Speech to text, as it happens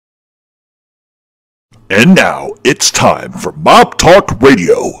And now it's time for Mob Talk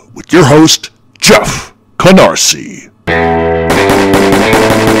Radio with your host, Jeff Canarsie.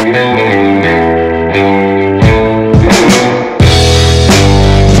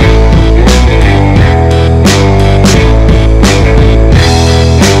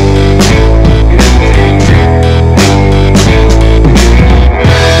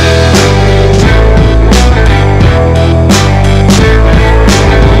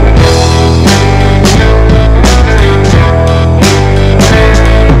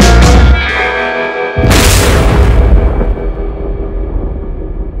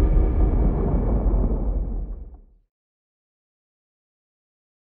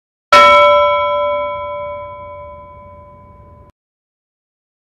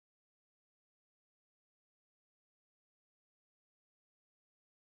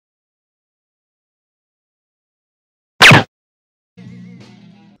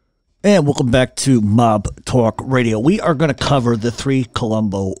 And welcome back to Mob Talk Radio. We are going to cover the three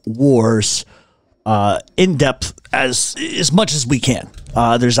Colombo Wars in depth as much as we can.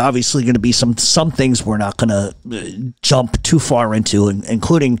 There's obviously going to be some things we're not going to jump too far into,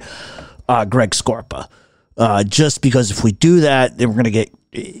 including Greg Scarpa. Just because if we do that, then we're going to get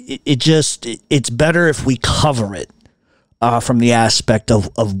it's better if we cover it from the aspect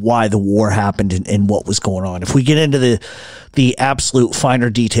of why the war happened and what was going on. If we get into the absolute finer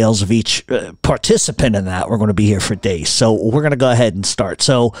details of each participant in that, we're going to be here for days. So we're going to go ahead and start.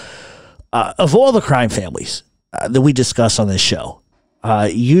 So of all the crime families that we discuss on this show,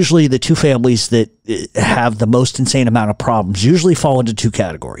 usually the two families that have the most insane amount of problems usually fall into two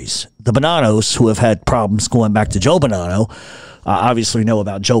categories. The Bonanos, who have had problems going back to Joe Bonanno, obviously know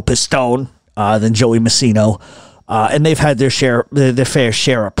about Joe Pistone, then Joey Massino, and they've had their fair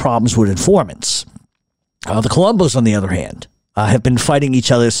share of problems with informants. The Colombos, on the other hand, have been fighting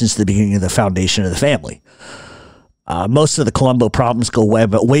each other since the beginning of the foundation of the family. Most of the Colombo problems go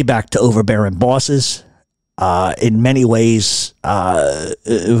way back to overbearing bosses, in many ways,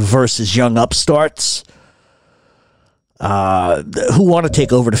 versus young upstarts who want to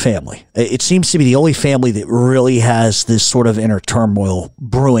take over the family. It seems to be the only family that really has this sort of inner turmoil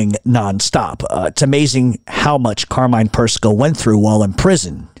brewing nonstop. It's amazing how much Carmine Persico went through while in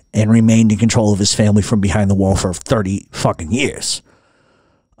prison and remained in control of his family from behind the wall for 30 fucking years.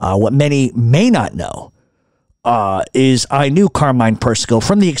 What many may not know is I knew Carmine Persico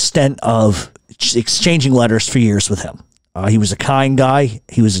from the extent of exchanging letters for years with him. He was a kind guy.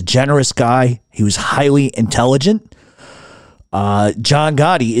 He was a generous guy. He was highly intelligent. John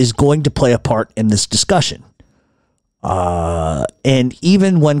Gotti is going to play a part in this discussion. And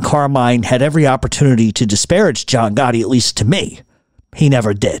even when Carmine had every opportunity to disparage John Gotti, at least to me, he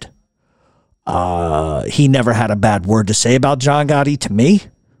never did. He never had a bad word to say about John Gotti to me.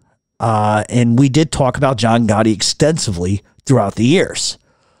 And we did talk about John Gotti extensively throughout the years.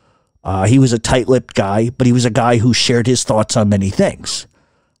 He was a tight-lipped guy, but he was a guy who shared his thoughts on many things.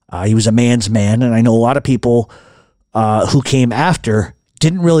 He was a man's man, and I know a lot of people who came after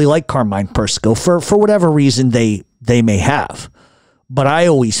didn't really like Carmine Persico for whatever reason they may have. But I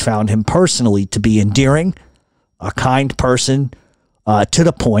always found him personally to be endearing, a kind person, to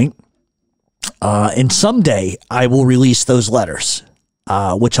the point. And someday I will release those letters,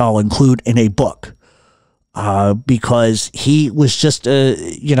 which I'll include in a book, because he was just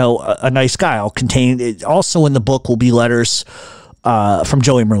a nice guy. I'll contain it. Also in the book will be letters from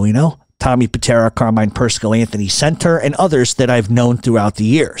Joey Merlino, Tommy Patera, Carmine Persico, Anthony Center, and others that I've known throughout the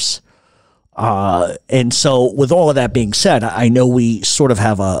years. And so with all of that being said, I know we sort of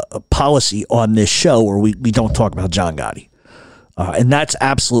have a policy on this show where we don't talk about John Gotti. And that's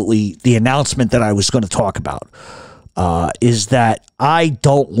absolutely the announcement that I was going to talk about, is that I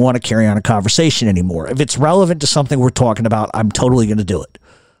don't want to carry on a conversation anymore. If it's relevant to something we're talking about, I'm totally going to do it.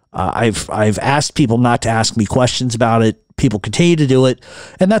 I've asked people not to ask me questions about it. People continue to do it,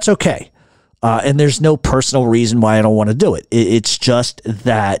 and that's okay. And there's no personal reason why I don't want to do it. It's just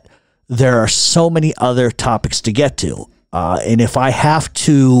that there are so many other topics to get to. And if I have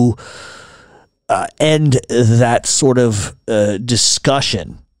to end that sort of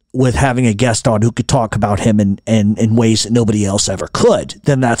discussion with having a guest on who could talk about him in ways that nobody else ever could,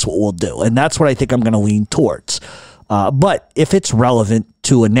 then that's what we'll do. And that's what I think I'm going to lean towards. But if it's relevant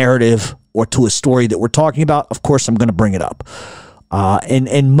to a narrative or to a story that we're talking about, of course, I'm going to bring it up.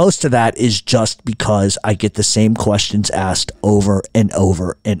 And most of that is just because I get the same questions asked over and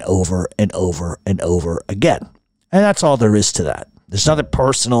over and over and over and over again. And that's all there is to that. There's nothing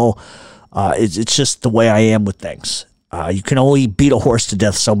personal. It's just the way I am with things. You can only beat a horse to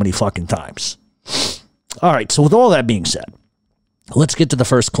death so many fucking times. All right, so with all that being said, let's get to the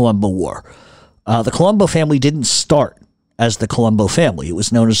first Colombo War. The Colombo family didn't start as the Colombo family. It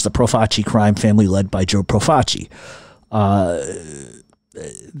was known as the Profaci crime family led by Joe Profaci. The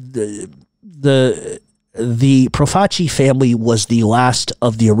Profaci family was the last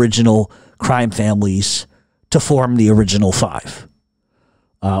of the original crime families to form the original five.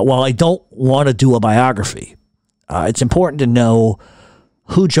 While I don't want to do a biography, it's important to know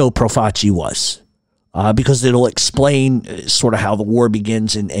who Joe Profaci was, because it'll explain sort of how the war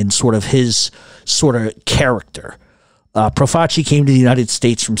begins and sort of his sort of character. Profaci came to the United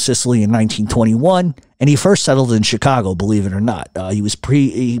States from Sicily in 1921, and he first settled in Chicago, believe it or not. He was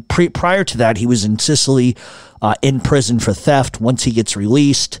prior to that, he was in Sicily, in prison for theft. Once he gets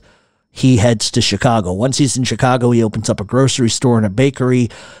released, he heads to Chicago. Once he's in Chicago, he opens up a grocery store and a bakery,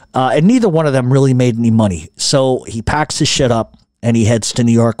 and neither one of them really made any money. So he packs his shit up and he heads to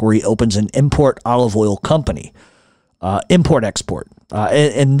New York, where he opens an import olive oil company, import-export.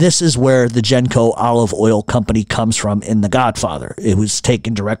 And this is where the Genco olive oil company comes from in The Godfather. It was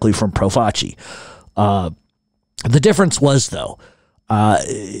taken directly from Profaci. The difference was, though,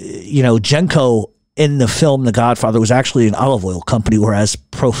 Genco in the film The Godfather was actually an olive oil company, whereas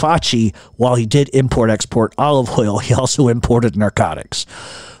Profaci, while he did import-export olive oil, he also imported narcotics.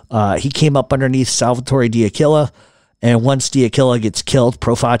 He came up underneath Salvatore D'Aquila, and once D'Aquila gets killed,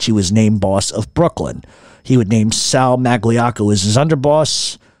 Profaci was named boss of Brooklyn. He would name Sal Magliocco as his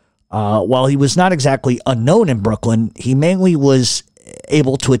underboss. While he was not exactly unknown in Brooklyn, he mainly was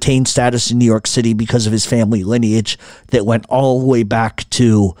able to attain status in New York City because of his family lineage that went all the way back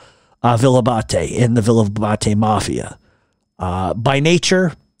to Villa Bate in the Villa Bate Mafia. By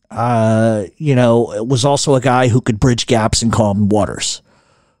nature, was also a guy who could bridge gaps in calm waters.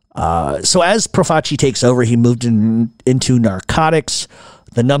 So as Profaci takes over, he moved into narcotics,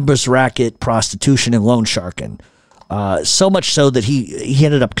 the numbers racket, prostitution, and loan sharking. So much so that he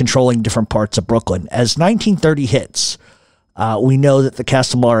ended up controlling different parts of Brooklyn. As 1930 hits, we know that the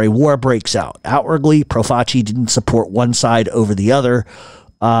Castellari War breaks out. Outwardly, Profaci didn't support one side over the other,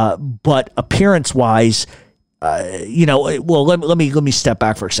 but appearance-wise, let me step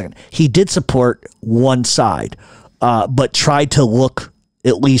back for a second. He did support one side, but tried to look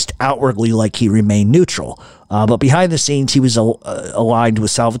at least outwardly like he remained neutral. But behind the scenes, he was aligned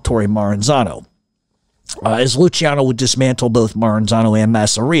with Salvatore Maranzano. As Luciano would dismantle both Maranzano and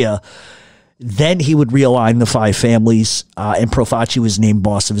Masseria, then he would realign the five families, and Profaci was named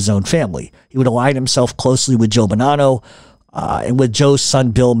boss of his own family. He would align himself closely with Joe Bonanno, and with Joe's son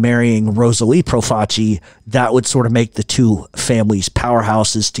Bill marrying Rosalie Profaci, that would sort of make the two families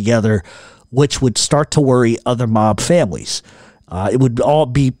powerhouses together, which would start to worry other mob families. It would all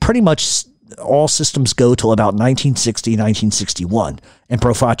be pretty much all systems go till about 1960, 1961, and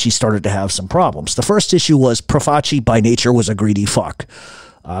Profaci started to have some problems. The first issue was Profaci by nature was a greedy fuck.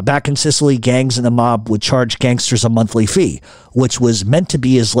 Back in Sicily, gangs and the mob would charge gangsters a monthly fee, which was meant to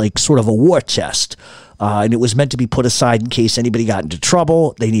be as like sort of a war chest. And it was meant to be put aside in case anybody got into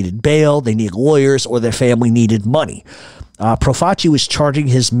trouble, they needed bail, they needed lawyers, or their family needed money. Profaci was charging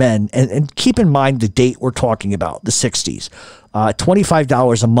his men, and keep in mind the date we're talking about, the 60s,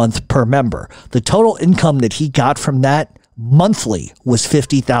 $25 a month per member. The total income that he got from that monthly was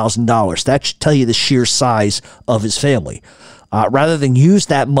 $50,000. That should tell you the sheer size of his family. Rather than use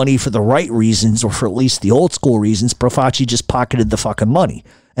that money for the right reasons, or for at least the old school reasons, Profaci just pocketed the fucking money,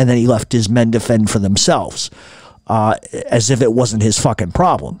 and then he left his men to fend for themselves, as if it wasn't his fucking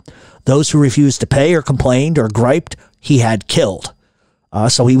problem. Those who refused to pay or complained or griped, he had killed.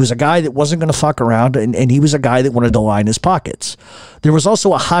 So he was a guy that wasn't going to fuck around, and he was a guy that wanted to line his pockets. There was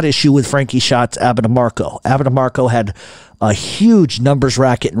also a hot issue with Frankie Schott's Abbott Marco. Abbott Marco had a huge numbers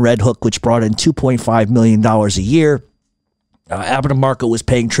racket in Red Hook, which brought in $2.5 million a year. Abbott Marco was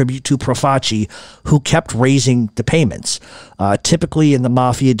paying tribute to Profaci, who kept raising the payments. Typically in the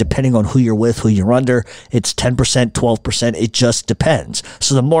Mafia, depending on who you're with, who you're under, it's 10%, 12%. It just depends.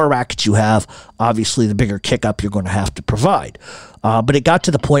 So the more rackets you have, obviously the bigger kick up you're going to have to provide. But it got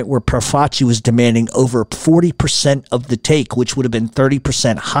to the point where Profaci was demanding over 40% of the take, which would have been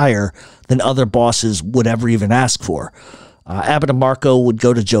 30% higher than other bosses would ever even ask for. Abbott Marco would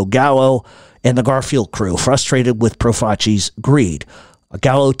go to Joe Gallo and the Garfield crew, frustrated with Profaci's greed.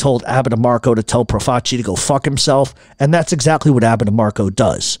 Gallo told Abbott Marco to tell Profaci to go fuck himself, and that's exactly what Abbott Marco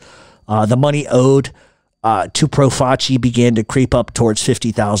does. The money owed to Profaci began to creep up towards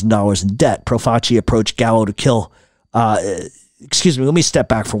 $50,000 in debt. Profaci approached Gallo to kill... excuse me, let me step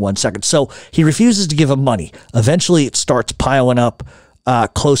back for 1 second. So he refuses to give him money. Eventually, it starts piling up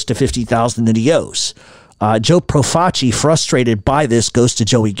close to $50,000 that he owes. Joe Profaci, frustrated by this, goes to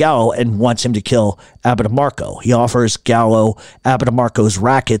Joey Gallo and wants him to kill Abitamarco. He offers Gallo Abitamarco's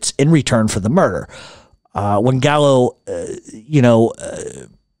rackets in return for the murder. When Gallo did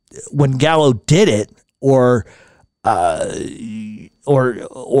it, or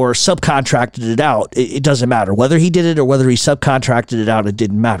subcontracted it out, it doesn't matter. Whether he did it or whether he subcontracted it out, it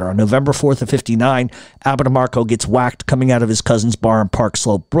didn't matter. On November 4th of 59, Abitamarco gets whacked coming out of his cousin's bar in Park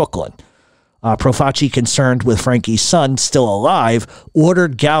Slope, Brooklyn. Profaci, concerned with Frankie's son still alive,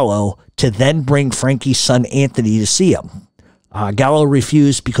 ordered Gallo to then bring Frankie's son Anthony to see him. Gallo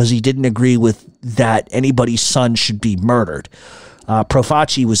refused because he didn't agree with that anybody's son should be murdered.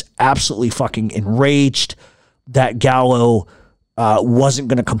 Profaci was absolutely fucking enraged that Gallo wasn't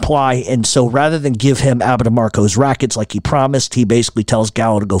going to comply, and so rather than give him Abitamarco's rackets like he promised, he basically tells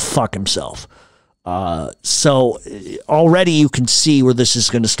Gallo to go fuck himself. So already you can see where this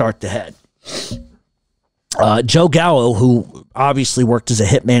is going to start to head. Joe Gallo, who obviously worked as a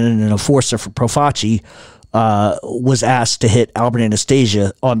hitman and an enforcer for Profaci, was asked to hit Albert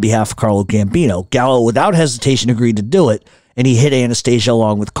Anastasia on behalf of Carlo Gambino. Gallo, without hesitation, agreed to do it, and he hit Anastasia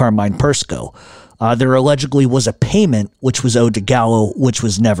along with Carmine Persico. There allegedly was a payment which was owed to Gallo, which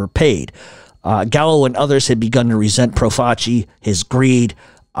was never paid. Gallo and others had begun to resent Profaci, his greed,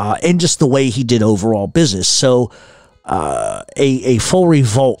 and just the way he did overall business. So a full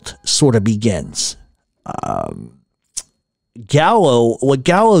revolt sort of begins. What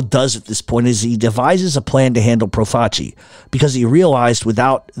Gallo does at this point is he devises a plan to handle Profaci, because he realized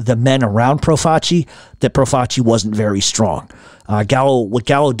without the men around Profaci that Profaci wasn't very strong. What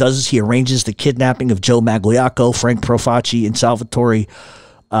Gallo does is he arranges the kidnapping of Joe Magliacco, Frank Profaci, and Salvatore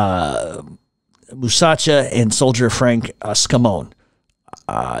Musacchia, and soldier Frank Scamone.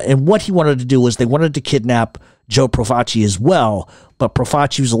 And what he wanted to do was they wanted to kidnap Joe Profaci as well, but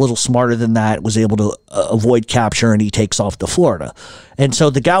Profaci was a little smarter than that, was able to avoid capture, and he takes off to Florida. And so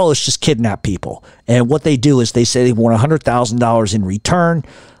the Gallos just kidnap people. And what they do is they say they want $100,000 in return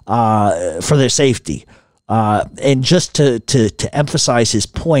for their safety. And just to emphasize his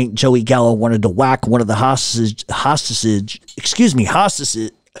point, Joey Gallo wanted to whack one of the hostages.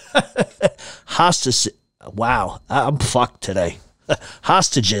 Wow, I'm fucked today.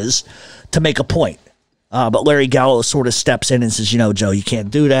 Hostages to make a point. But Larry Gallo sort of steps in and says, Joe, you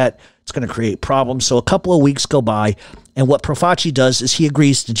can't do that. It's going to create problems. So a couple of weeks go by, and what Profaci does is he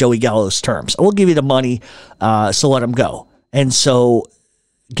agrees to Joey Gallo's terms. I will give you the money, so let him go. And so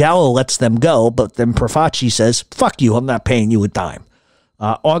Gallo lets them go, but then Profaci says, fuck you, I'm not paying you a dime.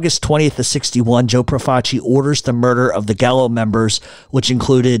 August 20th of 61, Joe Profaci orders the murder of the Gallo members, which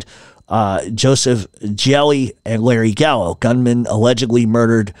included Joseph Gioli and Larry Gallo. Gunmen allegedly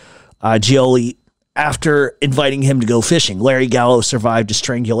murdered Gioli after inviting him to go fishing. Larry Gallo survived a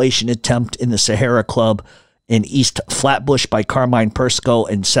strangulation attempt in the Sahara Club in East Flatbush by Carmine Persico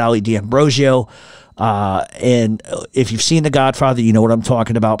and Sally D'Ambrosio. And if you've seen The Godfather, you know what I'm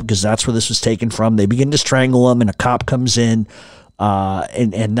talking about, because that's where this was taken from. They begin to strangle him, and a cop comes in,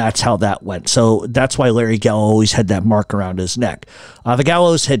 and that's how that went. So that's why Larry Gallo always had that mark around his neck. The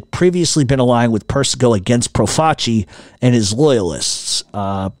Gallos had previously been aligned with Persico against Profaci and his loyalists.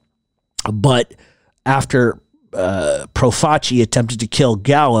 But after Profaci attempted to kill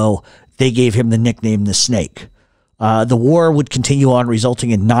Gallo, they gave him the nickname the Snake. The war would continue on, resulting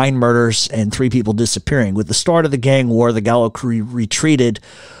in 9 murders and 3 people disappearing. With the start of the gang war, the Gallo crew retreated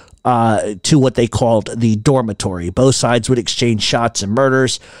to what they called the dormitory. Both sides would exchange shots and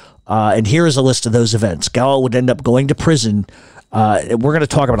murders. And here is a list of those events. Gallo would end up going to prison. We're going to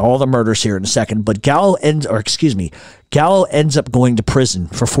talk about all the murders here in a second, but Gallo ends up going to prison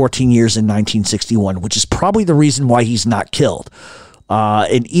for 14 years in 1961, which is probably the reason why he's not killed.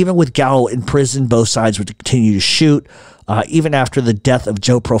 And even with Gallo in prison, both sides would continue to shoot. Even after the death of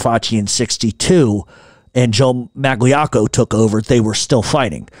Joe Profaci in 62 and Joe Magliacco took over, they were still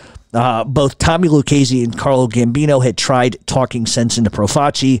fighting. Both Tommy Lucchese and Carlo Gambino had tried talking sense into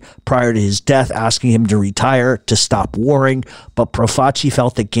Profaci prior to his death, asking him to retire to stop warring, but Profaci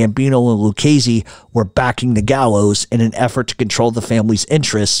felt that Gambino and Lucchese were backing the Gallos in an effort to control the family's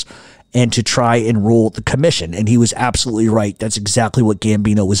interests and to try and rule the commission. And he was absolutely right. That's exactly what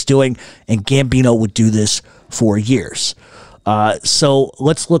Gambino was doing, and Gambino would do this for years. So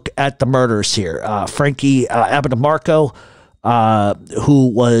let's look at the murders here. Frankie Abitamarco, who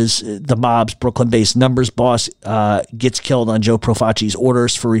was the mob's Brooklyn-based numbers boss, gets killed on Joe Profaci's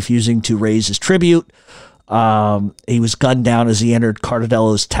orders for refusing to raise his tribute. He was gunned down as he entered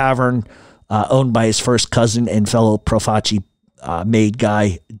Cardello's Tavern, owned by his first cousin and fellow Profaci made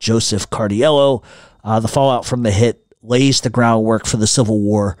guy, Joseph Cardiello. The fallout from the hit lays the groundwork for the Civil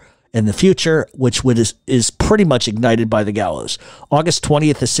War in the future, which is pretty much ignited by the gallows. August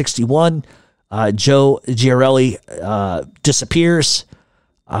 20th of 61, Joe Giarelli disappears.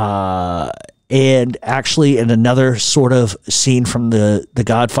 And actually, in another sort of scene from the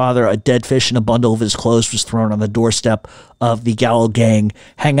Godfather, a dead fish and a bundle of his clothes was thrown on the doorstep of the Gallo gang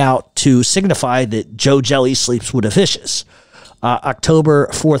hangout to signify that Joe Jelly sleeps with the fishes. October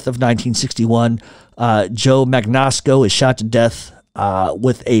 4th of 1961, Joe Magnasco is shot to death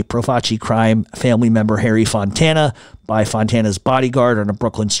with a Profaci crime family member, Harry Fontana, by Fontana's bodyguard on a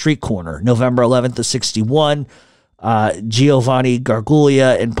Brooklyn street corner. November 11th of 61, Giovanni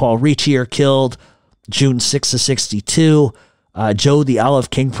Garguglia and Paul Ricci are killed. June 6th of 62, Joe the Olive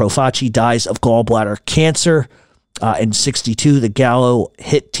King Profaci dies of gallbladder cancer. In 62, the Gallo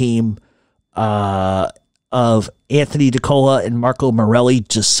hit team of Anthony DiCola and Marco Morelli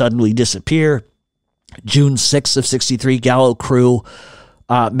just suddenly disappear. June 6th of 63, Gallo crew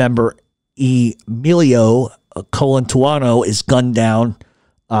member Emilio Colantuono is gunned down.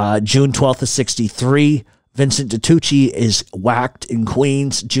 June 12th of 63, Vincent DiTucci is whacked in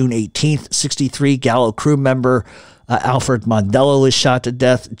Queens. June 18th, 63, Gallo crew member Alfred Mondello is shot to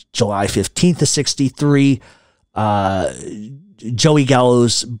death. July 15th of 63, Joey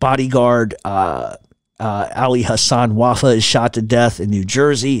Gallo's bodyguard Ali Hassan Wafa is shot to death in New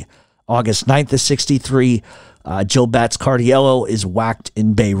Jersey. August 9th of 63, Joe Bats Cardiello is whacked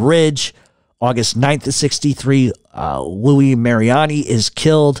in Bay Ridge. August 9th of 63, Louis Mariani is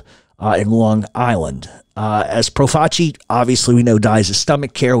killed in Long Island. As Profaci, obviously we know, dies of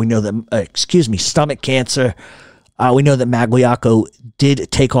stomach care. We know that, stomach cancer. We know that Magliocco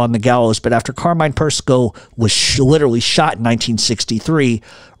did take on the gallows, but after Carmine Persico was literally shot in 1963,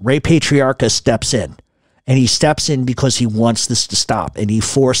 Ray Patriarca steps in. And he steps in because he wants this to stop, and he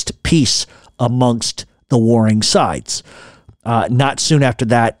forced peace amongst the warring sides. Not soon after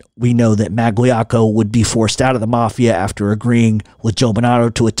that, we know that Magliocco would be forced out of the Mafia after agreeing with Joe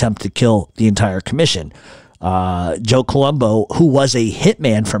Bonanno to attempt to kill the entire commission. Joe Colombo, who was a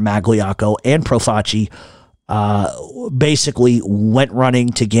hitman for Magliocco and Profaci, basically went running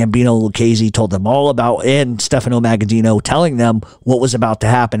to Gambino Lucchese, told them all about, and Stefano Magaddino, telling them what was about to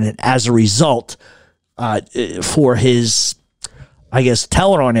happen. And as a result, for his, I guess,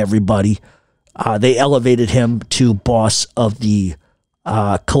 telling on everybody, they elevated him to boss of the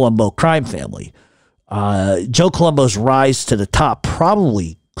Colombo crime family. Joe Colombo's rise to the top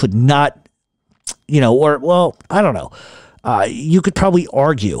probably could not, I don't know. You could probably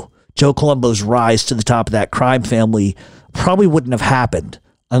argue Joe Colombo's rise to the top of that crime family probably wouldn't have happened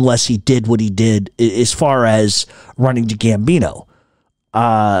unless he did what he did as far as running to Gambino.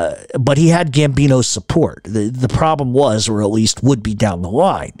 But he had Gambino's support. The problem was, or at least would be down the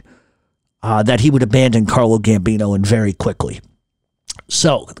line, that he would abandon Carlo Gambino and very quickly.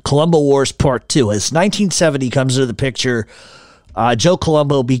 So, Colombo Wars Part 2. As 1970 comes into the picture, Joe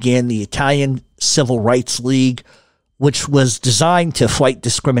Colombo began the Italian Civil Rights League, which was designed to fight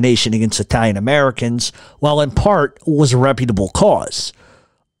discrimination against Italian Americans, while in part was a reputable cause.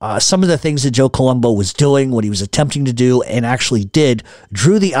 Some of the things that Joe Colombo was doing, what he was attempting to do, and actually did,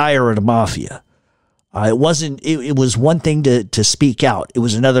 drew the ire of the Mafia. It was one thing to speak out. It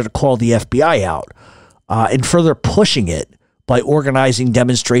was another to call the FBI out, and further pushing it by organizing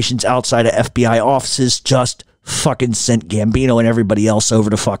demonstrations outside of FBI offices just fucking sent Gambino and everybody else over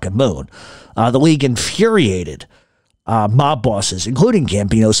the fucking moon. The League infuriated mob bosses, including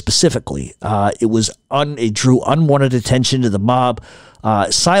Gambino specifically. It drew unwanted attention to the mob.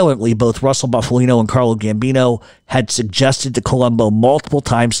 Silently, both Russell Buffalino and Carlo Gambino had suggested to Colombo multiple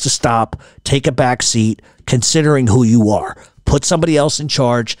times to stop, take a back seat, considering who you are. Put somebody else in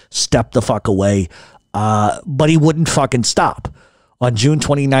charge, step the fuck away. But he wouldn't fucking stop. On June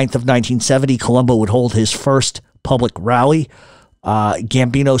 29th of 1970, Colombo would hold his first public rally.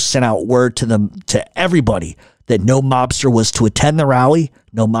 Gambino sent out word to everybody that no mobster was to attend the rally,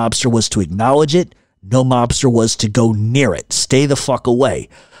 no mobster was to acknowledge it, no mobster was to go near it. Stay the fuck away.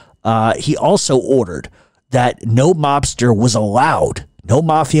 He also ordered that no mobster was allowed, no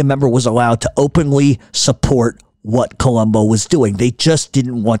Mafia member was allowed to openly support what Colombo was doing. They just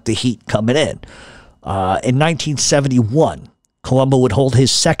didn't want the heat coming in. In 1971, Colombo would hold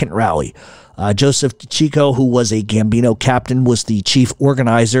his second rally. Joseph DiCicco, who was a Gambino captain, was the chief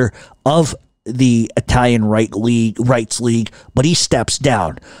organizer of the Italian Rights League, but he steps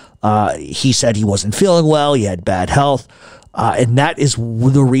down. He said he wasn't feeling well, he had bad health, and that is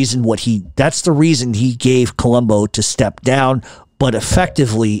the reason that's the reason he gave Colombo to step down. But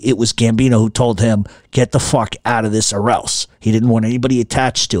effectively, it was Gambino who told him, get the fuck out of this or else. He didn't want anybody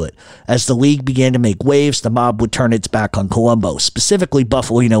attached to it. As the league began to make waves, the mob would turn its back on Colombo, specifically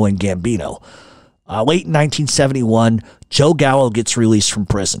Buffalino and Gambino. Late in 1971, Joe Gallo gets released from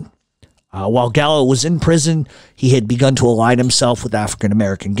prison. While Gallo was in prison, he had begun to align himself with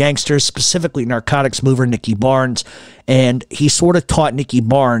African-American gangsters, specifically narcotics mover Nicky Barnes, and he sort of taught Nicky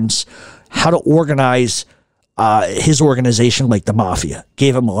Barnes how to organize his organization like the Mafia.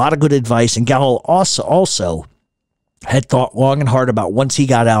 Gave him a lot of good advice, and Gallo also had thought long and hard about, once he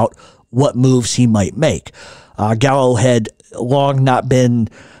got out, what moves he might make. Gallo had long not been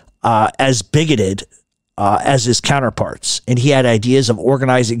as bigoted as his counterparts, and he had ideas of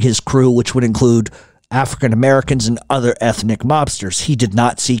organizing his crew, which would include African Americans and other ethnic mobsters. He did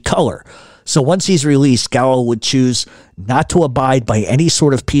not see color. So once he's released, Gallo would choose not to abide by any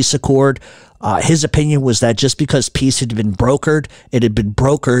sort of peace accord. His opinion was that just because peace had been brokered, it had been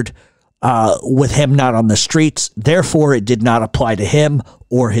brokered with him not on the streets. Therefore, it did not apply to him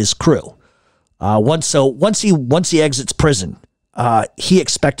or his crew. Once he exits prison, he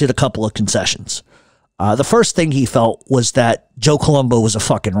expected a couple of concessions. The first thing he felt was that Joe Colombo was a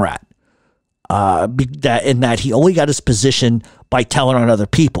fucking rat. In that he only got his position by telling on other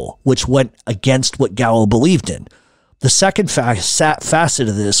people, which went against what Gallo believed in. The second facet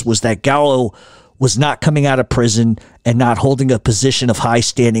of this was that Gallo was not coming out of prison and not holding a position of high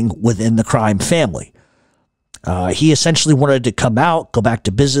standing within the crime family. He essentially wanted to come out, go back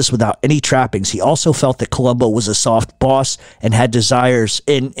to business without any trappings. He also felt that Colombo was a soft boss and had desires,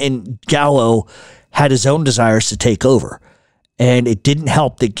 and Gallo had his own desires to take over. And it didn't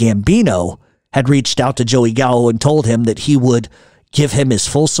help that Gambino had reached out to Joey Gallo and told him that he would give him his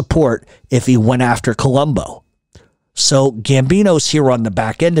full support if he went after Colombo. So Gambino's here on the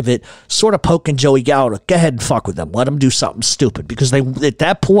back end of it, sort of poking Joey Gallo to go ahead and fuck with them. Let him do something stupid, because at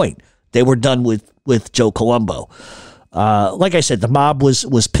that point, they were done with Joe Colombo. Like I said, the mob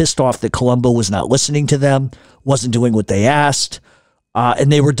was pissed off that Colombo was not listening to them, wasn't doing what they asked,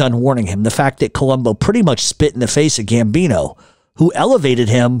 and they were done warning him. The fact that Colombo pretty much spit in the face of Gambino, who elevated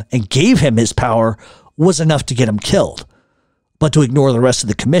him and gave him his power, was enough to get him killed. But to ignore the rest of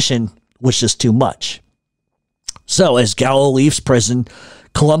the commission was just too much. So as Gallo leaves prison,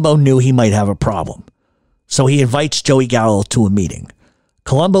 Colombo knew he might have a problem. So he invites Joey Gallo to a meeting.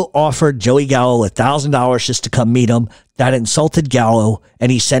 Colombo offered Joey Gallo $1,000 just to come meet him. That insulted Gallo,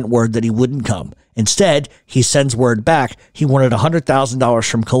 and he sent word that he wouldn't come. Instead, he sends word back he wanted $100,000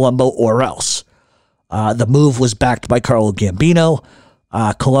 from Colombo or else. The move was backed by Carlo Gambino.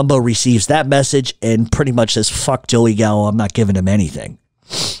 Colombo receives that message and pretty much says, fuck Joey Gallo, I'm not giving him anything.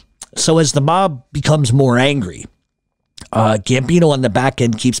 So as the mob becomes more angry, Gambino on the back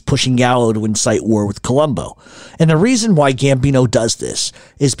end keeps pushing Gallo to incite war with Colombo. And the reason why Gambino does this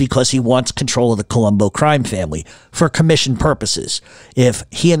is because he wants control of the Colombo crime family for commission purposes. If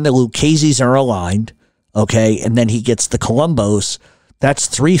he and the Lucchese's are aligned, okay, and then he gets the Colombos, that's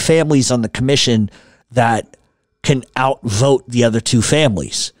 3 families on the commission that can outvote the other 2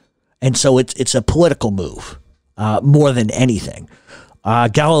 families. And so it's a political move more than anything.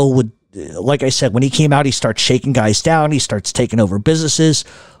 Gallo would, like I said, when he came out, he starts shaking guys down. He starts taking over businesses.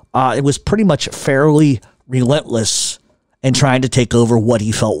 It was pretty much fairly relentless in trying to take over what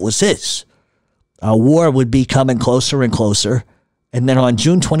he felt was his. War would be coming closer and closer. And then on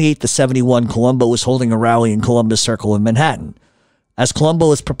June 28th of 71, Colombo was holding a rally in Columbus Circle in Manhattan. As Colombo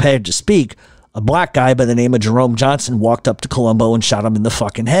was prepared to speak, a black guy by the name of Jerome Johnson walked up to Colombo and shot him in the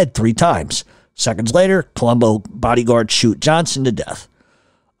fucking head 3 times. Seconds later, Colombo bodyguards shoot Johnson to death.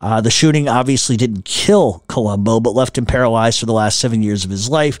 The shooting obviously didn't kill Colombo, but left him paralyzed for the last 7 years of his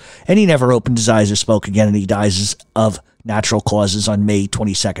life, and he never opened his eyes or spoke again, and he dies of natural causes on May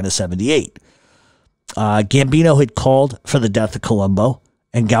 22nd of 78. Gambino had called for the death of Colombo,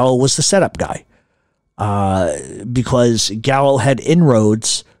 and Gallo was the setup guy, because Gallo had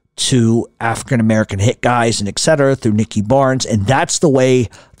inroads to African-American hit guys and etc. through Nicky Barnes, and that's the way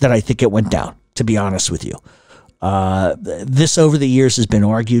that I think it went down, to be honest with you. This over the years has been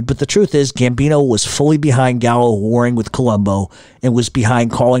argued, but the truth is Gambino was fully behind Gallo warring with Colombo and was behind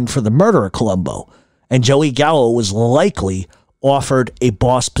calling for the murder of Colombo. And Joey Gallo was likely offered a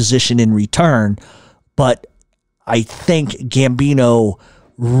boss position in return, but I think Gambino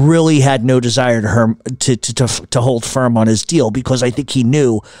really had no desire to hold firm on his deal, because I think he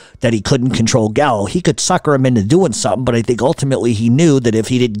knew that he couldn't control Gallo. He could sucker him into doing something, but I think ultimately he knew that if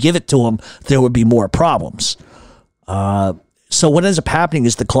he didn't give it to him, there would be more problems. So what ends up happening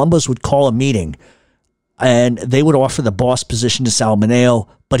is the Colombos would call a meeting and they would offer the boss position to Salmoneo,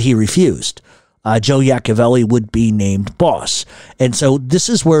 but he refused. Joe Iacovelli would be named boss. And so this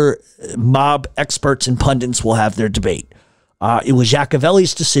is where mob experts and pundits will have their debate. It was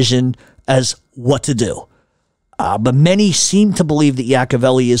Iacovelli's decision as what to do. But many seem to believe that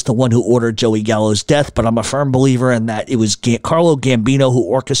Iacovelli is the one who ordered Joey Gallo's death, but I'm a firm believer in that it was Carlo Gambino who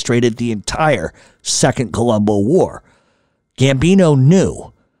orchestrated the entire Second Colombo War. Gambino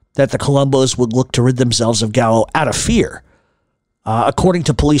knew that the Colombos would look to rid themselves of Gallo out of fear. According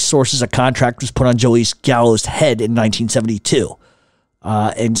to police sources, a contract was put on Joey Gallo's head in 1972.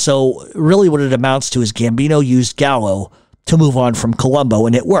 And so really what it amounts to is Gambino used Gallo to move on from Colombo,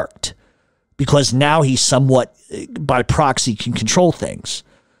 and it worked. Because now he somewhat, by proxy, can control things.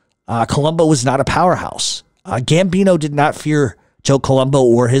 Colombo was not a powerhouse. Gambino did not fear Joe Colombo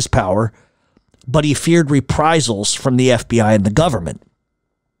or his power, but he feared reprisals from the FBI and the government.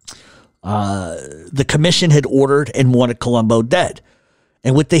 The commission had ordered and wanted Colombo dead.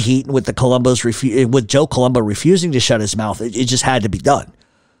 And with the heat and with with Joe Colombo refusing to shut his mouth, it just had to be done.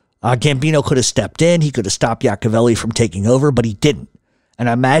 Gambino could have stepped in. He could have stopped Iacovelli from taking over, but he didn't. And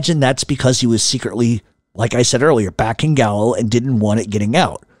I imagine that's because he was secretly, like I said earlier, backing Gallo and didn't want it getting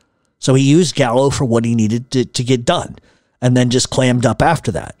out. So he used Gallo for what he needed to get done and then just clammed up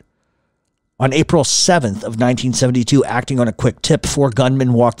after that. On April 7th of 1972, acting on a quick tip, 4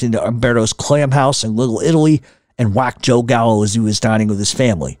 gunmen walked into Umberto's clam house in Little Italy and whacked Joe Gallo as he was dining with his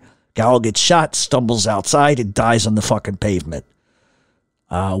family. Gallo gets shot, stumbles outside, and dies on the fucking pavement.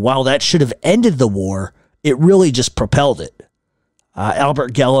 While that should have ended the war, it really just propelled it.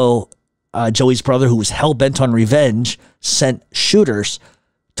 Albert Gallo, Joey's brother, who was hell-bent on revenge, sent shooters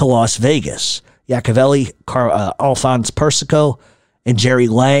to Las Vegas. Iacovelli, Alphonse Persico, and Jerry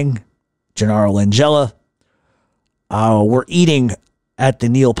Lang, Gennaro Langella, were eating at the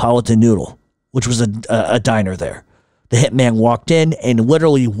Neapolitan Noodle, which was a diner there. The hitman walked in and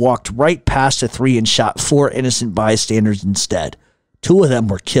literally walked right past the 3 and shot 4 innocent bystanders instead. 2 of them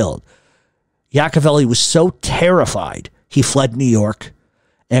were killed. Iacovelli was so terrified, he fled New York,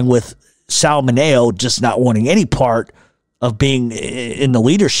 and with Sal Mineo just not wanting any part of being in the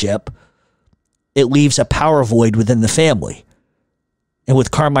leadership, it leaves a power void within the family. And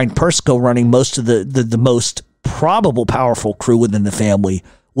with Carmine Persico running most of the most probable powerful crew within the family,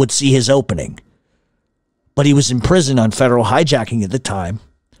 would see his opening. But he was in prison on federal hijacking at the time,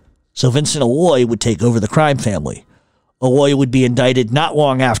 so Vincent Alloy would take over the crime family. Alloy would be indicted not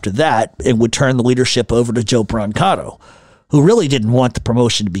long after that and would turn the leadership over to Joe Brancato, who really didn't want the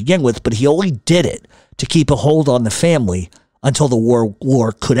promotion to begin with, but he only did it to keep a hold on the family until the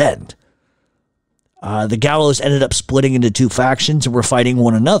war could end. The Gallos ended up splitting into 2 factions and were fighting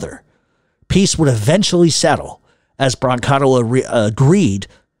one another. Peace would eventually settle as Brancato agreed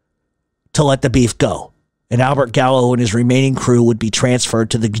to let the beef go, and Albert Gallo and his remaining crew would be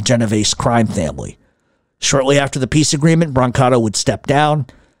transferred to the Genovese crime family. Shortly after the peace agreement, Brancato would step down.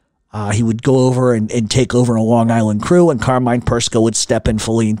 He would go over and take over a Long Island crew, and Carmine Persico would step in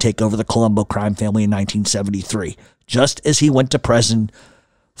fully and take over the Colombo crime family in 1973, just as he went to prison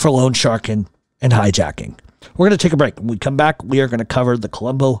for loan sharking and hijacking. We're going to take a break. When we come back, we are going to cover the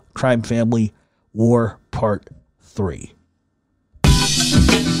Colombo crime family war part 3.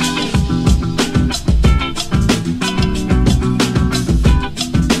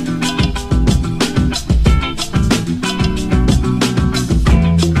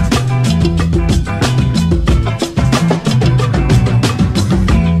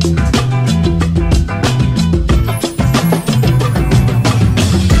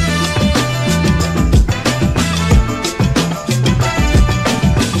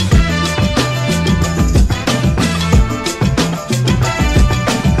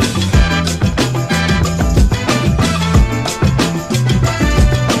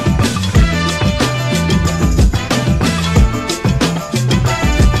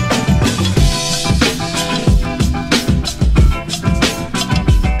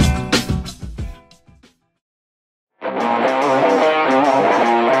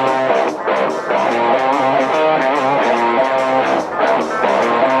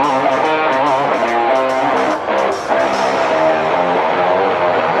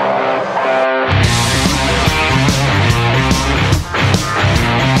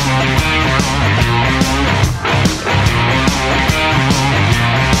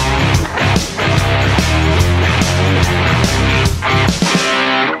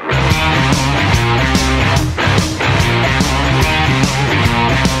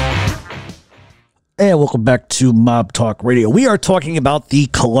 welcome back to Mob Talk Radio. We are talking about the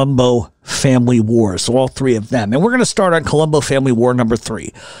Colombo Family Wars, so all three of them. And we're going to start on Colombo Family War number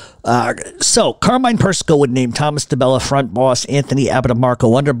 3. So Carmine Persico would name Thomas DeBella front boss, Anthony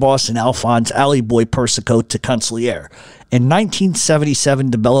Abitamarco underboss, and Alphonse Alley Boy Persico to consigliere. In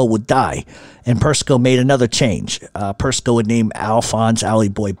 1977, DeBella would die, and Persico made another change. Persico would name Alphonse Alley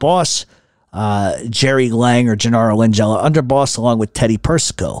Boy boss, Jerry Lang or Gennaro Langella underboss, along with Teddy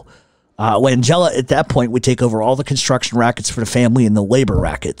Persico. Langella at that point would take over all the construction rackets for the family and the labor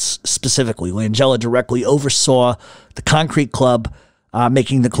rackets. Specifically, Langella directly oversaw the concrete club,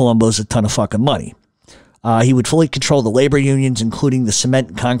 making the Colombos a ton of fucking money. He would fully control the labor unions, including the Cement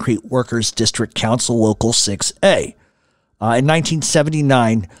and Concrete Workers District Council Local 6A. In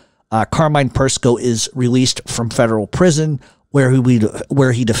 1979, Carmine Persico is released from federal prison, where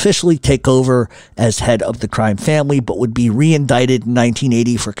he'd officially take over as head of the crime family, but would be re-indicted in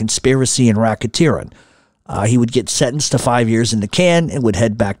 1980 for conspiracy and racketeering. He would get sentenced to 5 years in the can and would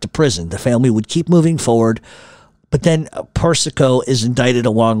head back to prison. The family would keep moving forward, but then Persico is indicted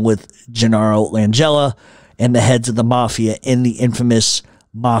along with Gennaro Langella and the heads of the Mafia in the infamous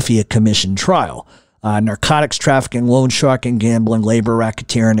Mafia Commission trial. Narcotics trafficking, loan sharking, gambling, labor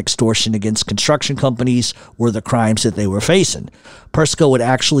racketeering, extortion against construction companies were the crimes that they were facing. Persico would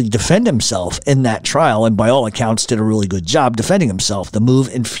actually defend himself in that trial, and by all accounts did a really good job defending himself. The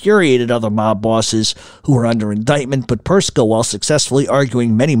move infuriated other mob bosses who were under indictment, but Persico, while successfully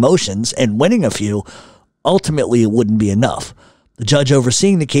arguing many motions and winning a few, ultimately it wouldn't be enough. The judge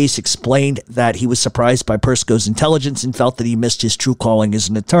overseeing the case explained that he was surprised by Persico's intelligence and felt that he missed his true calling as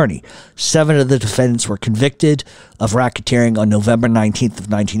an attorney. 7 of the defendants were convicted of racketeering on November 19th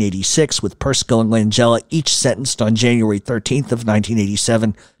of 1986, with Persico and Langella each sentenced on January 13th of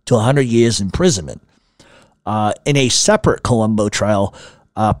 1987 to 100 years imprisonment. In a separate Colombo trial,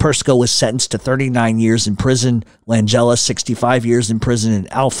 Persico was sentenced to 39 years in prison, Langella 65 years in prison,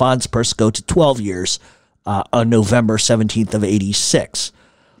 and Alphonse Persico to 12 years on November 17th of 86.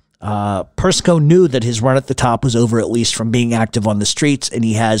 Persico knew that his run at the top was over, at least from being active on the streets, and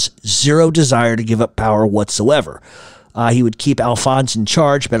he has zero desire to give up power whatsoever. He would keep Alphonse in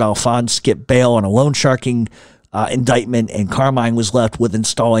charge, but Alphonse skipped bail on a loan sharking indictment, and Carmine was left with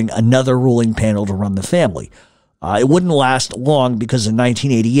installing another ruling panel to run the family. It wouldn't last long, because in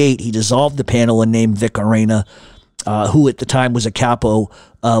 1988, he dissolved the panel and named Vic Arena, who at the time was a capo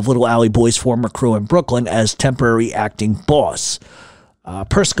of Little Alley Boy's former crew in Brooklyn, as temporary acting boss.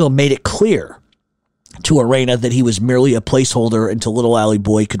 Persico made it clear to Arena that he was merely a placeholder until Little Alley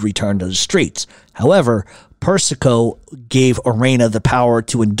Boy could return to the streets. However, Persico gave Arena the power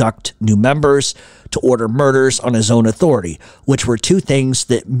to induct new members, to order murders on his own authority, which were two things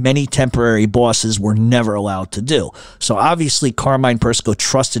that many temporary bosses were never allowed to do. So obviously Carmine Persico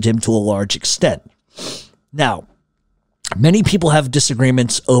trusted him to a large extent. Now, many people have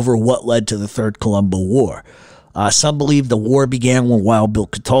disagreements over what led to the Third Colombo War. Some believe the war began when Wild Bill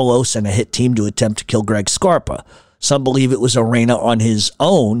Catolo sent a hit team to attempt to kill Greg Scarpa. Some believe it was Arena on his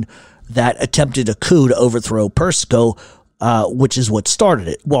own that attempted a coup to overthrow Persico, which is what started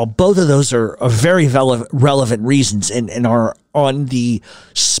it. While both of those are very relevant reasons and are on the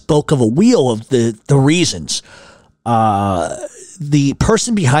spoke of a wheel of the reasons, the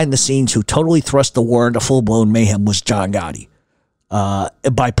person behind the scenes who totally thrust the war into full-blown mayhem was John Gotti,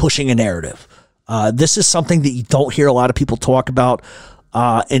 by pushing a narrative. This is something that you don't hear a lot of people talk about.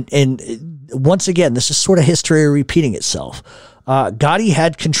 And once again, this is sort of history repeating itself. Gotti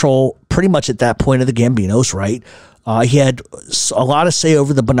had control pretty much at that point of the Gambinos, right? He had a lot of say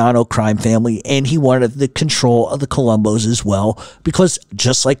over the Bonanno crime family, and he wanted the control of the Colombos as well, because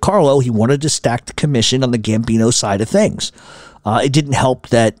just like Carlo, he wanted to stack the commission on the Gambino side of things. It didn't help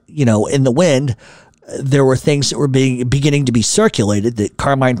that, you know, in the wind, there were things that were beginning to be circulated that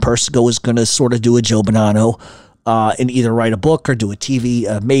Carmine Persico was going to sort of do a Joe Bonanno and either write a book or do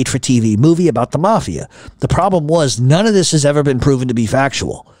a made-for-TV movie about the Mafia. The problem was none of this has ever been proven to be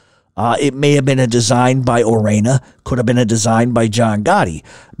factual. It may have been a design by Orena, could have been a design by John Gotti,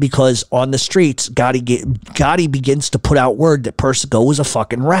 because on the streets, Gotti begins to put out word that Persico was a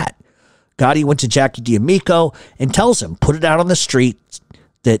fucking rat. Gotti went to Jackie D'Amico and tells him, put it out on the street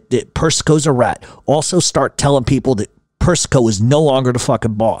that Persico's a rat. Also start telling people that Persico is no longer the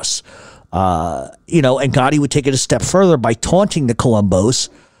fucking boss. You know, and Gotti would take it a step further by taunting the Colombos,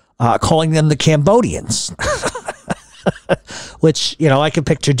 calling them the Cambodians. Which, you know, I can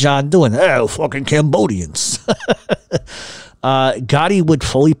picture John doing, oh, fucking Cambodians. Gotti would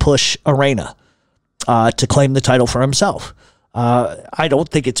fully push Arena to claim the title for himself. I don't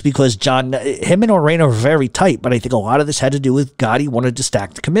think it's because him and Orena are very tight, but I think a lot of this had to do with Gotti wanted to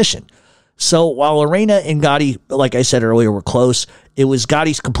stack the commission. So while Lorena and Gotti, like I said earlier, were close, it was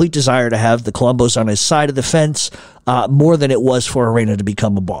Gotti's complete desire to have the Colombos on his side of the fence more than it was for Lorena to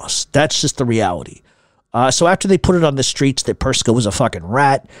become a boss. That's just the reality. So after they put it on the streets that Persico was a fucking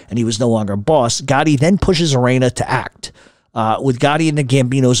rat and he was no longer a boss, Gotti then pushes Lorena to act. With Gotti and the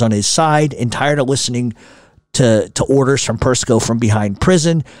Gambinos on his side and tired of listening to orders from Persico from behind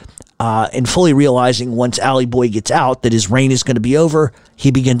prison, and fully realizing once Alley Boy gets out that his reign is going to be over,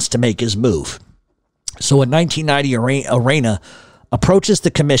 he begins to make his move. So in 1990, Lorena approaches the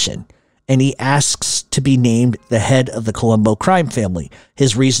commission and he asks to be named the head of the Colombo crime family.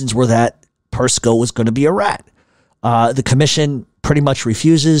 His reasons were that Persico was going to be a rat. The commission pretty much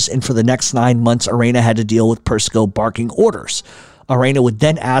refuses, and for the next 9 months, Lorena had to deal with Persico barking orders. Lorena would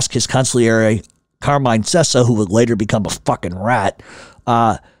then ask his consigliere, Carmine Sessa, who would later become a fucking rat,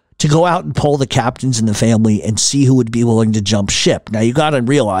 to go out and poll the captains in the family and see who would be willing to jump ship. Now, you got to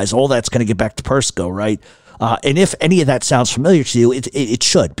realize all that's going to get back to Persico, right? And if any of that sounds familiar to you, it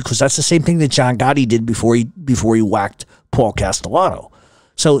should, because that's the same thing that John Gotti did before he whacked Paul Castellano.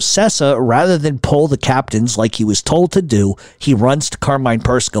 So Sessa, rather than poll the captains like he was told to do, he runs to Carmine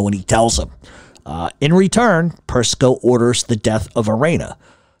Persico and he tells him. In return, Persico orders the death of Lorena.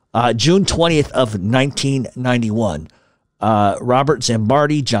 June 20th of 1991, Robert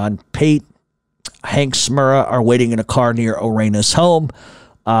Zambardi, John Pate, Hank Smurra are waiting in a car near Lorena's home.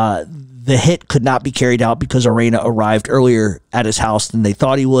 The hit could not be carried out because Lorena arrived earlier at his house than they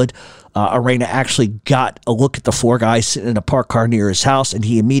thought he would. Lorena actually got a look at the four guys sitting in a parked car near his house, and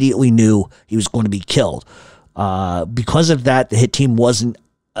he immediately knew he was going to be killed. Because of that, the hit team wasn't,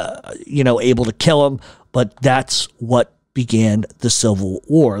 able to kill him, but that's what began the Civil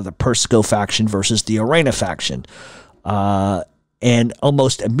War, the Persico faction versus the Lorena faction. And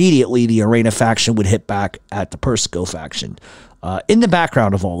almost immediately, the Lorena faction would hit back at the Persico faction. In the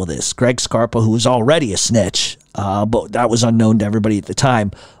background of all of this, Greg Scarpa, who was already a snitch, but that was unknown to everybody at the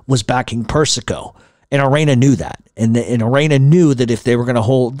time, was backing Persico. And Lorena knew that. And Lorena knew that if they were going to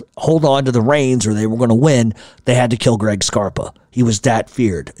hold on to the reins or they were going to win, they had to kill Greg Scarpa. He was that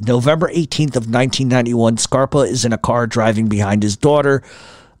feared. November 18th of 1991, Scarpa is in a car driving behind his daughter.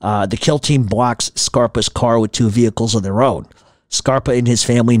 The kill team blocks Scarpa's car with two vehicles of their own. Scarpa and his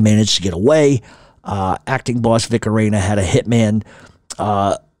family managed to get away. Acting boss Vic Lorena had a hitman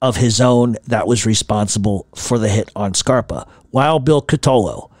of his own that was responsible for the hit on Scarpa. Wild Bill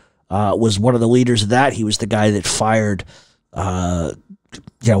Cotolo was one of the leaders of that. He was the guy that fired guns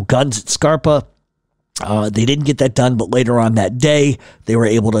at Scarpa. They didn't get that done, but later on that day, they were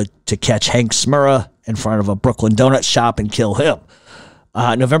able to catch Hank Smurra in front of a Brooklyn donut shop and kill him.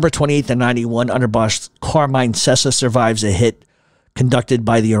 November 28th of 91, underboss Carmine Sessa survives a hit conducted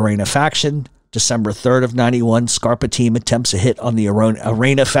by the Lorena faction. December 3rd of 91, Scarpa team attempts a hit on the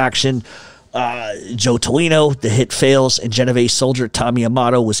Lorena faction. Joe Tolino, the hit fails, and Genovese soldier Tommy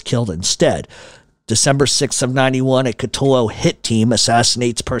Amato was killed instead. December 6th of 91, a Cotolo hit team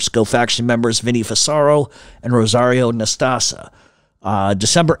assassinates Persico faction members Vinny Fasaro and Rosario Nastasa.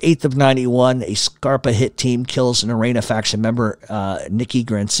 December 8th of 91, a Scarpa hit team kills an Lorena faction member, Nicky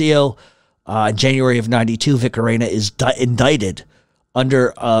Grancio. January of 92, Vic Lorena is indicted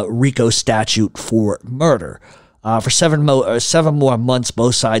under a RICO statute for murder. For seven more months,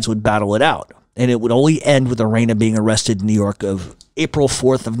 both sides would battle it out. And it would only end with Lorena being arrested in New York of April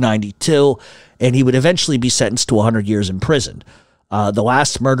 4th of 92, and he would eventually be sentenced to 100 years in prison. The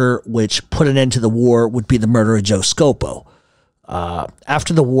last murder which put an end to the war would be the murder of Joe Scopo.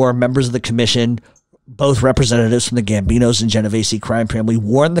 After the war, members of the commission, both representatives from the Gambinos and Genovese crime family,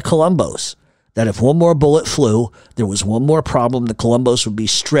 warned the Colombos that if one more bullet flew, there was one more problem, the Colombos would be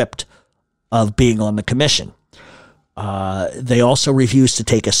stripped of being on the commission. They also refused to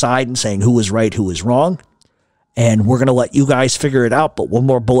take a side in saying who was right, who was wrong. And we're going to let you guys figure it out, but one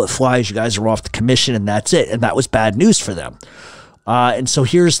more bullet flies, you guys are off the commission, and that's it. And that was bad news for them. And so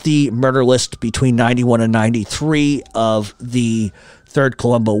here's the murder list between 91 and 93 of the Third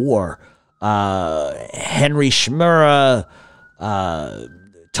Colombo War. Henry Shimura,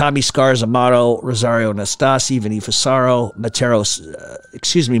 Tommy Scarzamato, Rosario Nastasi, Vinny Fasaro, Matteo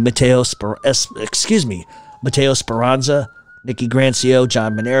Speranza, Nicky Grancio,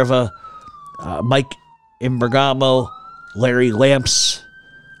 John Minerva, Mike Imbergamo, Larry Lamps,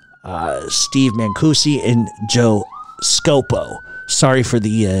 Steve Mancusi, and Joe Scopo. Sorry for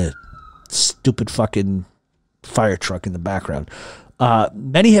the stupid fucking fire truck in the background.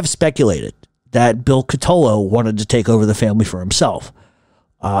 Many have speculated that Bill Cotolo wanted to take over the family for himself.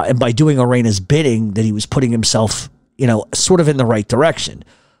 And by doing Lorena's bidding, that he was putting himself, sort of in the right direction.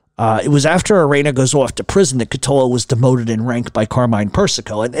 It was after Arena goes off to prison that Cutolo was demoted in rank by Carmine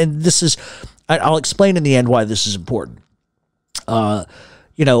Persico. And this is, I'll explain in the end why this is important. Persico,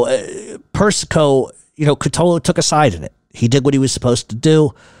 Cutolo took a side in it. He did what he was supposed to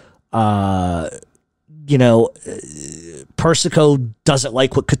do. Persico doesn't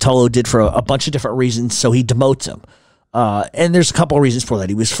like what Cutolo did for a bunch of different reasons, so he demotes him. And there's a couple of reasons for that.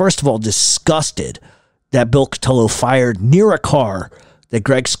 He was, first of all, disgusted that Bill Cutolo fired near a car that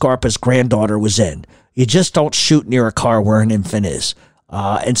Greg Scarpa's granddaughter was in. You just don't shoot near a car where an infant is.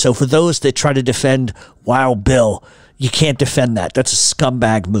 And so for those that try to defend Wild Bill, you can't defend that. That's a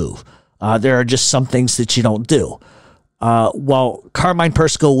scumbag move. There are just some things that you don't do. While Carmine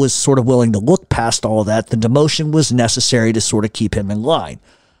Persico was sort of willing to look past all of that, the demotion was necessary to sort of keep him in line.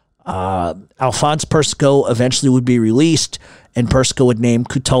 Alphonse Persico eventually would be released, and Persico would name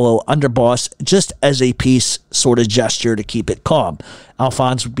Cutolo underboss just as a peace sort of gesture to keep it calm.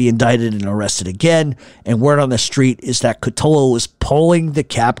 Alphonse would be indicted and arrested again, and word on the street is that Cutolo was polling the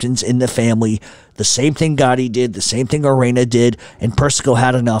captains in the family, the same thing Gotti did, the same thing Arena did, and Persico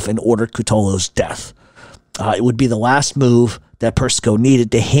had enough and ordered Cutolo's death. It would be the last move that Persico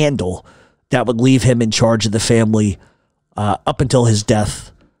needed to handle that would leave him in charge of the family up until his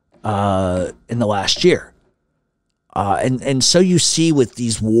death in the last year. And so you see with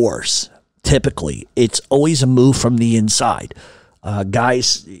these wars, typically, it's always a move from the inside.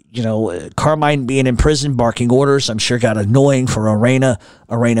 Guys, Carmine being in prison, barking orders, I'm sure got annoying for Arena.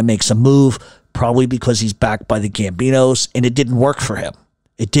 Arena makes a move, probably because he's backed by the Gambinos, and it didn't work for him.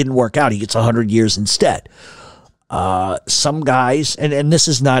 It didn't work out. He gets 100 years instead. Some guys, and this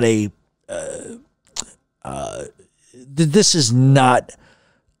is not this is not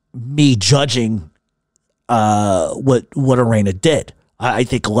me judging what Arena did. I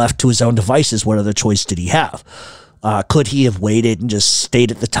think left to his own devices, what other choice did he have? Could he have waited and just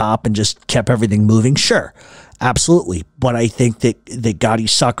stayed at the top and just kept everything moving? Sure, absolutely. But I think that Gotti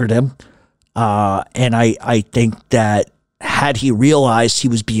suckered him, and I think that had he realized he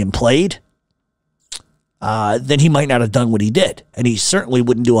was being played, then he might not have done what he did, and he certainly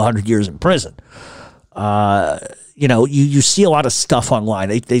wouldn't do 100 years in prison. You see a lot of stuff online.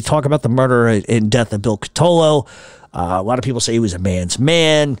 They talk about the murder and death of Bill Cutolo. A lot of people say he was a man's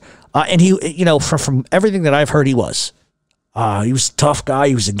man. And he, from everything that I've heard, he was a tough guy.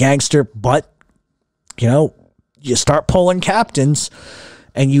 He was a gangster, but, you start pulling captains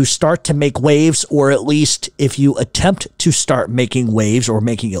and you start to make waves, or at least if you attempt to start making waves or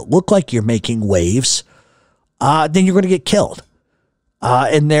making it look like you're making waves, then you're going to get killed.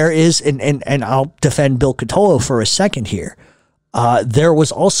 And there is, and I'll defend Bill Cutolo for a second here. There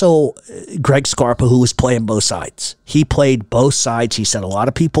was also Greg Scarpa, who was playing both sides. He played both sides. He set a lot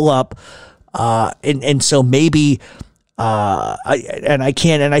of people up. And so maybe,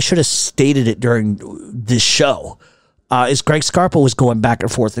 I should have stated it during this show, is Greg Scarpa was going back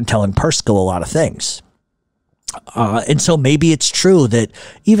and forth and telling Persico a lot of things. And so maybe it's true that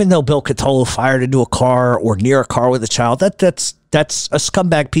even though Bill Cutolo fired into a car or near a car with a child, that's a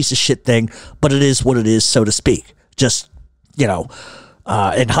scumbag piece of shit thing, but it is what it is, so to speak. Just,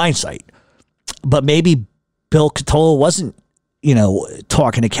 in hindsight. But maybe Bill Cutolo wasn't,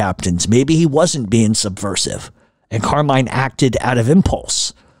 talking to captains. Maybe he wasn't being subversive, and Carmine acted out of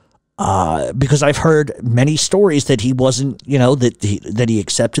impulse. Because I've heard many stories that he wasn't, that he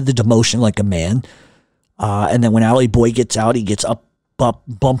accepted the demotion like a man. And then when Alley Boy gets out, he gets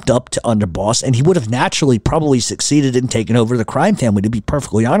bumped up to underboss, and he would have naturally probably succeeded in taking over the crime family, to be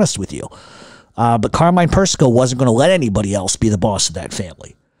perfectly honest with you. But Carmine Persico wasn't going to let anybody else be the boss of that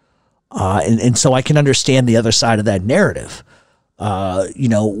family. And so I can understand the other side of that narrative.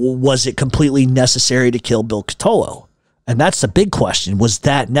 Was it completely necessary to kill Bill Cutolo? And that's the big question. Was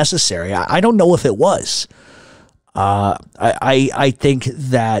that necessary? I don't know if it was. I think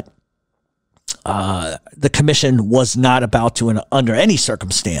that the commission was not about to, under any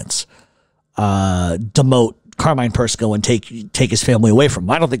circumstance, demote Carmine Persico and take his family away from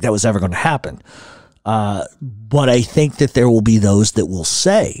him. I don't think that was ever going to happen. But I think that there will be those that will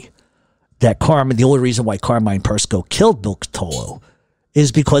say that the only reason why Carmine Persico killed Bill Cutolo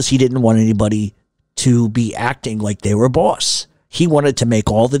is because he didn't want anybody to be acting like they were boss. He wanted to make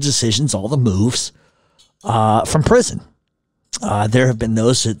all the decisions, all the moves from prison. There have been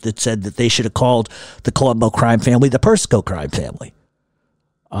those that said that they should have called the Colombo Crime Family the Persico Crime Family.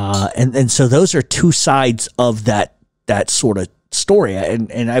 And so those are two sides of that sort of story.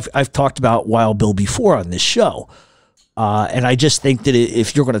 And I've talked about Wild Bill before on this show. And I just think that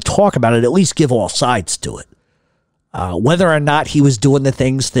if you're going to talk about it, at least give all sides to it. Whether or not he was doing the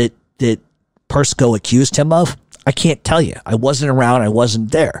things that Persico accused him of, I can't tell you. I wasn't around. I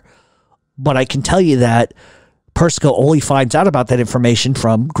wasn't there. But I can tell you that Persico only finds out about that information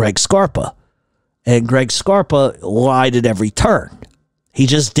from Greg Scarpa. And Greg Scarpa lied at every turn. He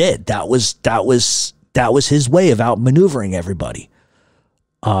just did. That was his way of outmaneuvering everybody.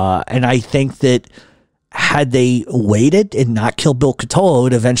 And I think that had they waited and not killed Bill Cotolo,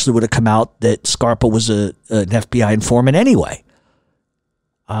 it eventually would have come out that Scarpa was an FBI informant anyway.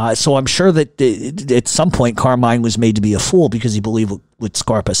 So I'm sure that at some point Carmine was made to be a fool because he believed what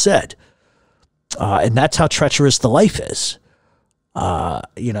Scarpa said. And that's how treacherous the life is.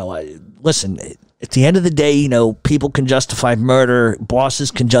 Listen, at the end of the day, people can justify murder.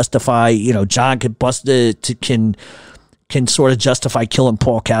 Bosses can justify, John can sort of justify killing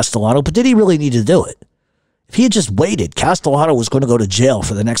Paul Castellano. But did he really need to do it? If he had just waited, Castellano was going to go to jail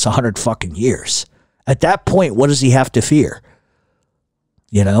for the next 100 fucking years. At that point, what does he have to fear?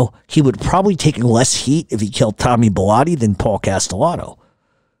 He would probably take less heat if he killed Tommy Bellotti than Paul Castellano.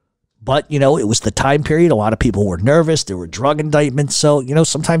 But, it was the time period. A lot of people were nervous. There were drug indictments. So,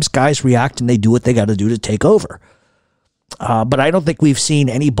 sometimes guys react and they do what they got to do to take over. But I don't think we've seen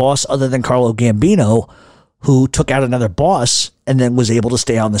any boss other than Carlo Gambino who took out another boss and then was able to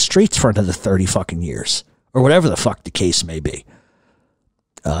stay on the streets for another 30 fucking years or whatever the fuck the case may be.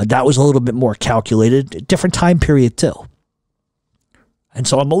 That was a little bit more calculated, different time period too. And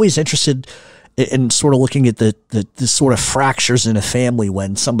so I'm always interested in sort of looking at the sort of fractures in a family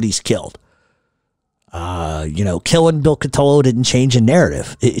when somebody's killed. Killing Bill Cotolo didn't change a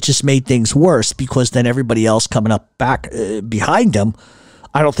narrative. It just made things worse because then everybody else coming up back behind him,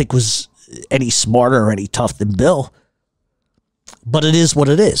 I don't think was any smarter or any tough than Bill. But it is what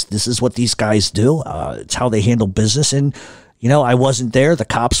it is. This is what these guys do. It's how they handle business. And, I wasn't there. The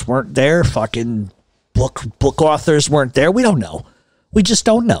cops weren't there. Fucking book authors weren't there. We don't know. We just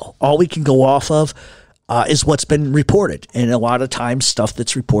don't know. All we can go off of is what's been reported. And a lot of times stuff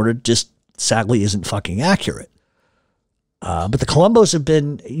that's reported just sadly isn't fucking accurate. But the Colombos have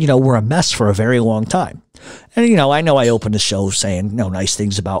been, were a mess for a very long time. And, I know I opened the show saying, nice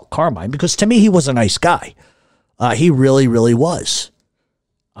things about Carmine because to me, he was a nice guy. He really, really was.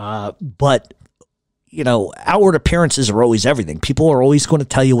 But, outward appearances are always everything. People are always going to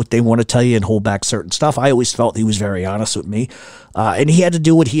tell you what they want to tell you and hold back certain stuff. I always felt he was very honest with me. And he had to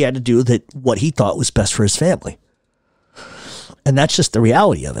do what he had to do, what he thought was best for his family. And that's just the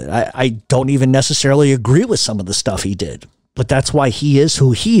reality of it. I don't even necessarily agree with some of the stuff he did, but that's why he is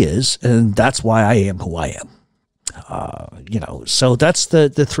who he is. And that's why I am who I am. So that's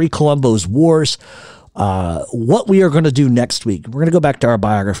the three Colombos wars. What we are going to do next week, we're going to go back to our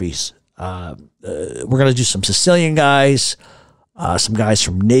biographies. We're going to do some Sicilian guys, some guys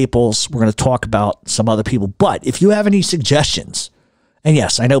from Naples. We're going to talk about some other people. But if you have any suggestions, and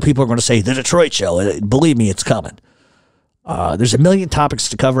yes, I know people are going to say the Detroit show. Believe me, it's coming. There's a million topics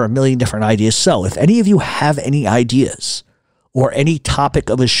to cover, a million different ideas. So if any of you have any ideas or any topic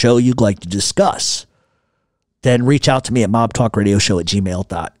of a show you'd like to discuss, then reach out to me at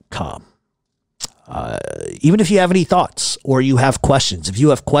mobtalkradioshow@gmail.com. Even if you have any thoughts or you have questions, if you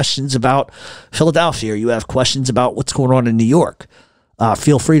have questions about Philadelphia or you have questions about what's going on in New York,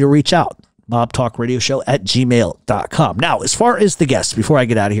 feel free to reach out. mobtalkradioshow@gmail.com. Now, as far as the guests, before I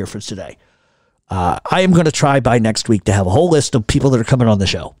get out of here for today, I am going to try by next week to have a whole list of people that are coming on the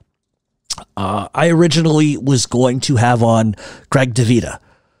show. I originally was going to have on Greg DeVita,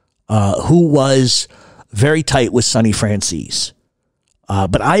 who was very tight with Sonny Francis.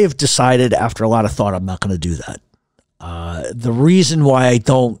 But I have decided after a lot of thought, I'm not going to do that. The reason why I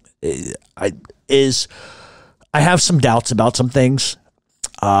don't is I have some doubts about some things.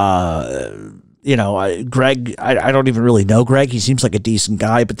 Greg, I don't even really know Greg. He seems like a decent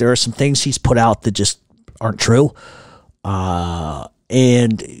guy, but there are some things he's put out that just aren't true. I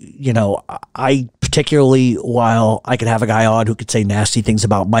particularly, while I could have a guy on who could say nasty things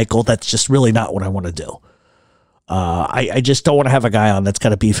about Michael, that's just really not what I want to do. I just don't want to have a guy on that's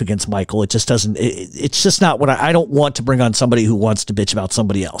got a beef against Michael. It just doesn't, it's just not what I don't want to bring on somebody who wants to bitch about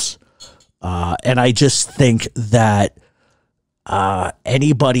somebody else. And I just think that,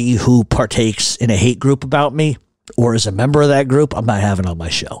 anybody who partakes in a hate group about me or is a member of that group, I'm not having on my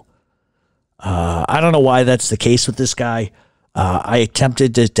show. I don't know why that's the case with this guy. I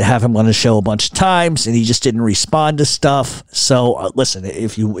attempted to have him on the show a bunch of times and he just didn't respond to stuff. So listen,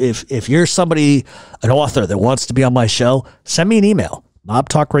 if you're somebody, an author that wants to be on my show, send me an email,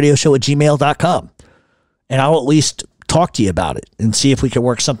 mobtalkradioshow@gmail.com, and I'll at least talk to you about it and see if we can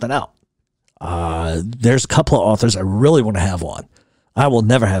work something out. There's a couple of authors I really want to have on. I will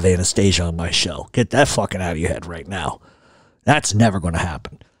never have Anastasia on my show. Get that fucking out of your head right now. That's never going to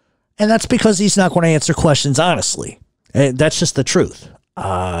happen. And that's because he's not going to answer questions honestly. And that's just the truth.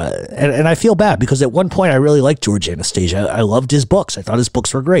 And I feel bad because at one point I really liked George Anastasia. I loved his books. I thought his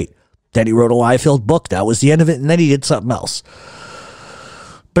books were great. Then he wrote a lie-filled book. That was the end of it. And then he did something else.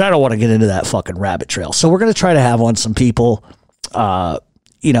 But I don't want to get into that fucking rabbit trail. So we're going to try to have on some people. I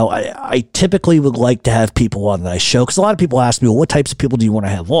typically would like to have people on my show because a lot of people ask me, well, what types of people do you want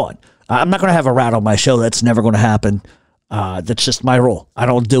to have on? I'm not going to have a rat on my show. That's never going to happen. That's just my rule. I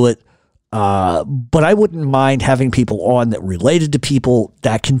don't do it. But I wouldn't mind having people on that related to people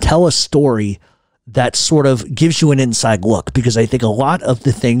that can tell a story that sort of gives you an inside look, because I think a lot of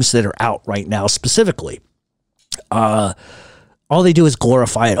the things that are out right now specifically, all they do is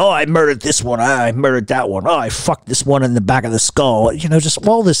glorify it. Oh, I murdered this one. I murdered that one. Oh, I fucked this one in the back of the skull. Just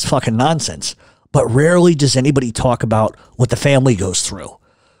all this fucking nonsense. But rarely does anybody talk about what the family goes through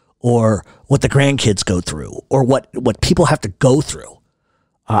or what the grandkids go through or what people have to go through.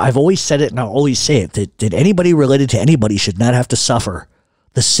 I've always said it and I'll always say it, that anybody related to anybody should not have to suffer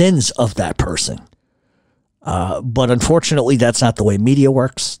the sins of that person. But unfortunately, that's not the way media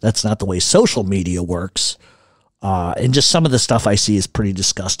works. That's not the way social media works. And just some of the stuff I see is pretty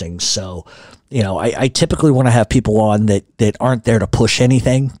disgusting. So, I typically want to have people on that aren't there to push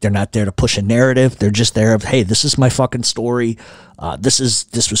anything. They're not there to push a narrative. They're just there of, hey, this is my fucking story. This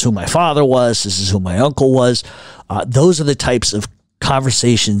was who my father was. This is who my uncle was. Those are the types of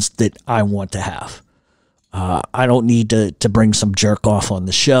conversations that I want to have. I don't need to bring some jerk off on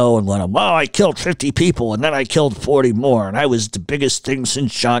the show and let them, I killed 50 people and then I killed 40 more and I was the biggest thing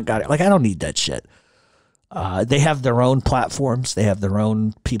since John got it. Like, I don't need that shit. They have their own platforms. They have their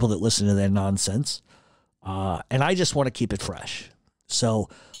own people that listen to their nonsense. And I just want to keep it fresh. So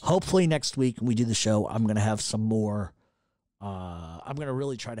hopefully next week when we do the show, I'm going to have some more. I'm going to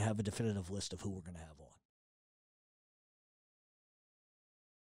really try to have a definitive list of who we're going to have on.